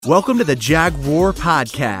Welcome to the Jaguar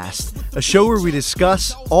Podcast, a show where we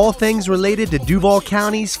discuss all things related to Duval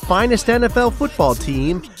County's finest NFL football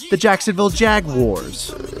team, the Jacksonville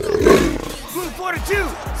Jaguars. Move 42,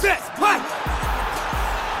 sets, play.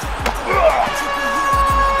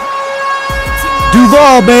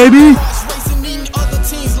 Duval, baby!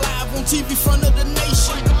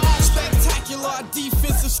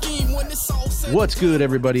 What's good,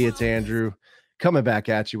 everybody? It's Andrew coming back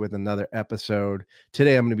at you with another episode.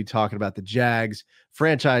 Today, I'm going to be talking about the Jags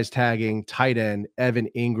franchise tagging tight end Evan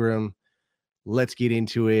Engram. Let's get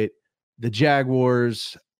into it. The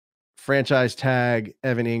Jaguars franchise tag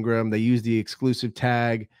Evan Engram. They use the exclusive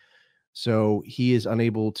tag, so he is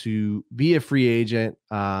unable to be a free agent,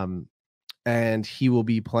 and he will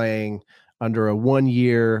be playing under a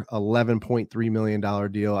 1-year, $11.3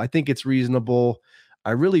 million deal. I think it's reasonable.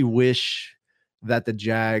 I really wish that the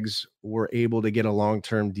Jags were able to get a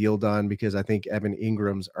long-term deal done, because I think Evan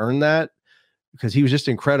Engram's earned that, because he was just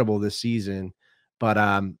incredible this season. But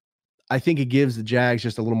I think it gives the Jags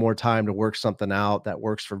just a little more time to work something out that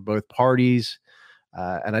works for both parties.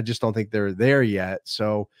 And I just don't think they're there yet.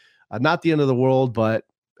 So not the end of the world, but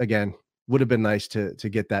again, would have been nice to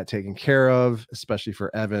get that taken care of, especially for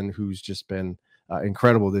Evan, who's just been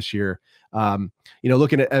incredible this year.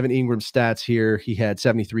 Looking at Evan Engram's stats here, he had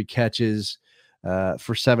 73 catches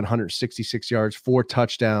for 766 yards, 4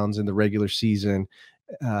 touchdowns in the regular season,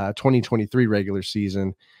 2023 regular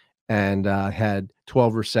season, and had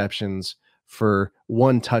 12 receptions for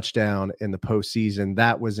 1 touchdown in the postseason.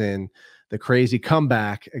 That was in the crazy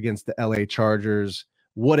comeback against the LA Chargers.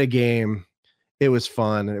 What a game. It was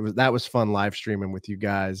fun. That was fun live streaming with you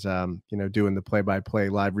guys, doing the play-by-play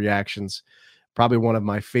live reactions. Probably one of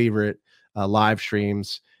my favorite live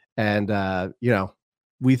streams. And,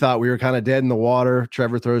 we thought we were kind of dead in the water.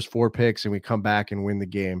 Trevor throws 4 picks and we come back and win the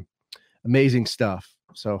game. Amazing stuff.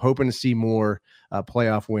 So hoping to see more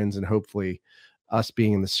playoff wins and hopefully us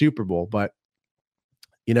being in the Super Bowl. But,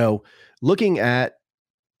 looking at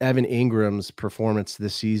Evan Engram's performance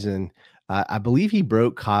this season, I believe he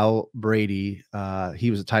broke Kyle Brady.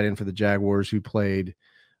 He was a tight end for the Jaguars who played,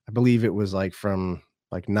 I believe it was from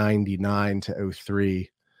 99 to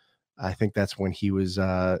 03. I think that's when he was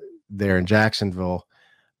there in Jacksonville.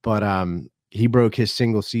 But he broke his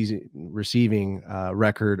single season receiving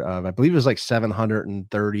record of, I believe it was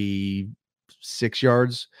 736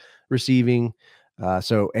 yards receiving.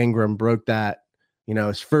 So Engram broke that,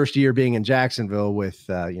 his first year being in Jacksonville with,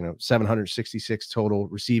 766 total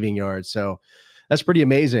receiving yards. So that's pretty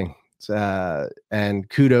amazing. And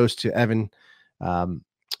kudos to Evan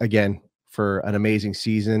again for an amazing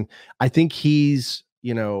season. I think he's,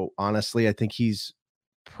 honestly, I think he's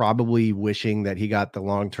probably wishing that he got the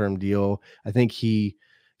long-term deal. I think he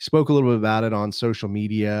spoke a little bit about it on social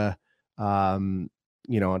media, on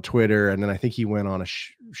Twitter. And then I think he went on a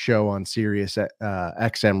show on Sirius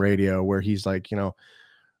XM radio where he's like,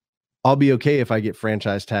 I'll be okay if I get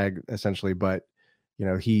franchise tag essentially, but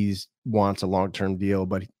he's wants a long-term deal,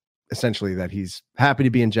 but essentially that he's happy to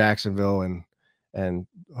be in Jacksonville and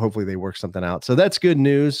hopefully they work something out. So that's good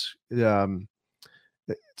news.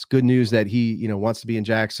 It's good news that he, wants to be in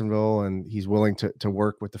Jacksonville and he's willing to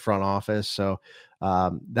work with the front office. So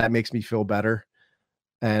that makes me feel better.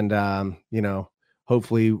 And,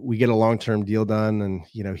 hopefully we get a long-term deal done and,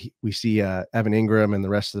 we see Evan Engram and the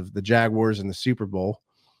rest of the Jaguars in the Super Bowl.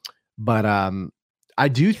 But I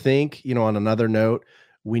do think, on another note,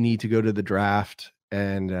 we need to go to the draft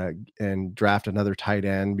and draft another tight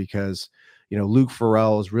end because, Luke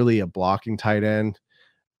Farrell is really a blocking tight end.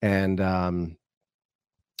 And,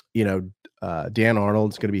 Dan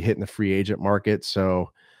Arnold's going to be hitting the free agent market.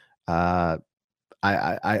 So I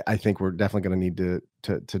think we're definitely going to need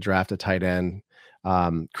to draft a tight end.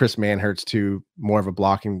 Chris Manhertz too, more of a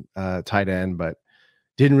blocking tight end, but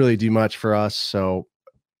didn't really do much for us. So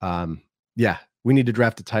we need to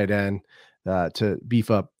draft a tight end to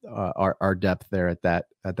beef up our depth there at that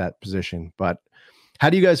position. But how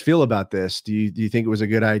do you guys feel about this? Do you think it was a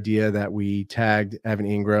good idea that we tagged Evan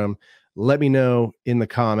Engram? Let me know in the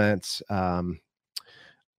comments. Hit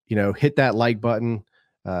that like button.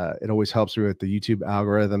 It always helps with the YouTube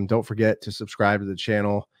algorithm. Don't forget to subscribe to the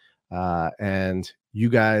channel. And you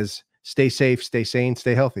guys stay safe, stay sane,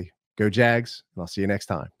 stay healthy. Go Jags, and I'll see you next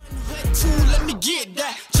time. Let me get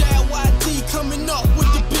that. JYD coming up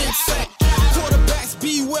with the big sack. Quarterbacks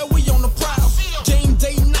beware, we on the prowl. Game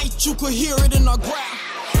day night, you could hear it in our growl.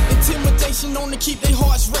 Intimidation on to keep their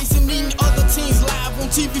hearts racing. Eating other teams live on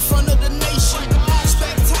TV front of the nation.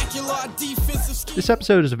 Spectacular defensive scheme. This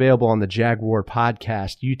episode is available on the Jaguar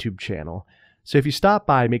Podcast YouTube channel. So if you stop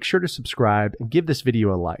by, make sure to subscribe and give this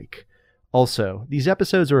video a like. Also, these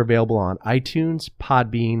episodes are available on iTunes,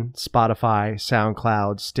 Podbean, Spotify,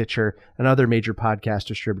 SoundCloud, Stitcher, and other major podcast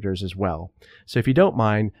distributors as well. So if you don't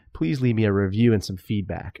mind, please leave me a review and some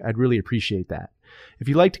feedback. I'd really appreciate that. If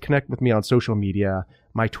you'd like to connect with me on social media,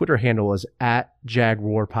 my Twitter handle is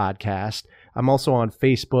 @JagRoarPodcast. I'm also on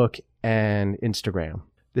Facebook and Instagram.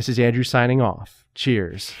 This is Andrew signing off.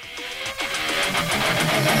 Cheers.